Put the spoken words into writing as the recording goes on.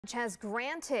Has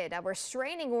granted a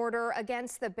restraining order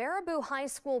against the Baraboo High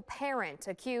School parent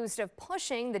accused of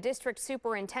pushing the district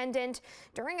superintendent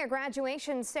during a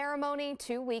graduation ceremony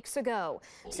 2 weeks ago.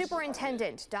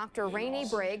 Superintendent Dr. Rainey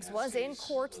Briggs was in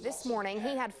court this morning.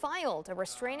 He had filed a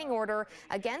restraining order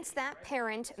against that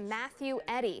parent, Matthew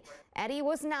Eddy. Eddy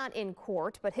was not in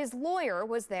court, but his lawyer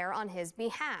was there on his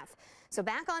behalf. So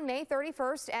back on May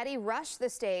 31st, Eddy rushed the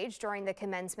stage during the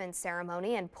commencement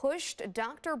ceremony and pushed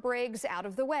Dr. Briggs out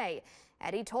of the way.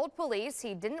 Eddy told police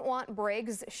he didn't want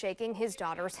Briggs shaking his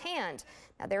daughter's hand.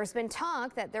 Now, there's been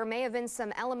talk that there may have been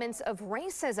some elements of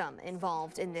racism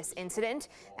involved in this incident.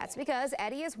 That's because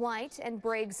Eddy is white and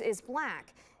Briggs is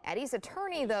black. Eddy's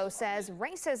attorney, though, says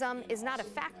racism is not a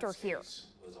factor here.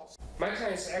 My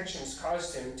client's actions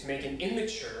caused him to make an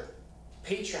immature,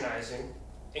 patronizing,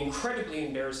 incredibly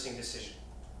embarrassing decision.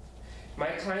 My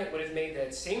client would have made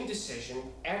that same decision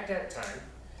at that time,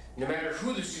 no matter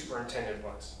who the superintendent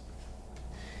was.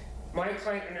 My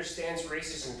client understands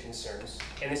racism concerns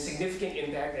and the significant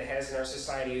impact it has in our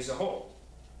society as a whole.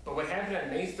 But what happened on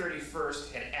May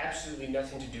 31st had absolutely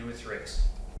nothing to do with race.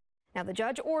 Now, the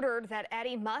judge ordered that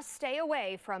Eddy must stay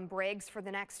away from Briggs for the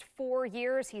next 4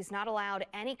 years. He's not allowed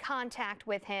any contact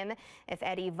with him. If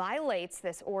Eddy violates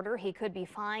this order, he could be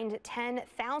fined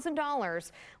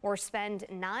 $10,000 or spend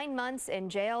 9 months in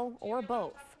jail or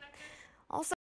both. Also,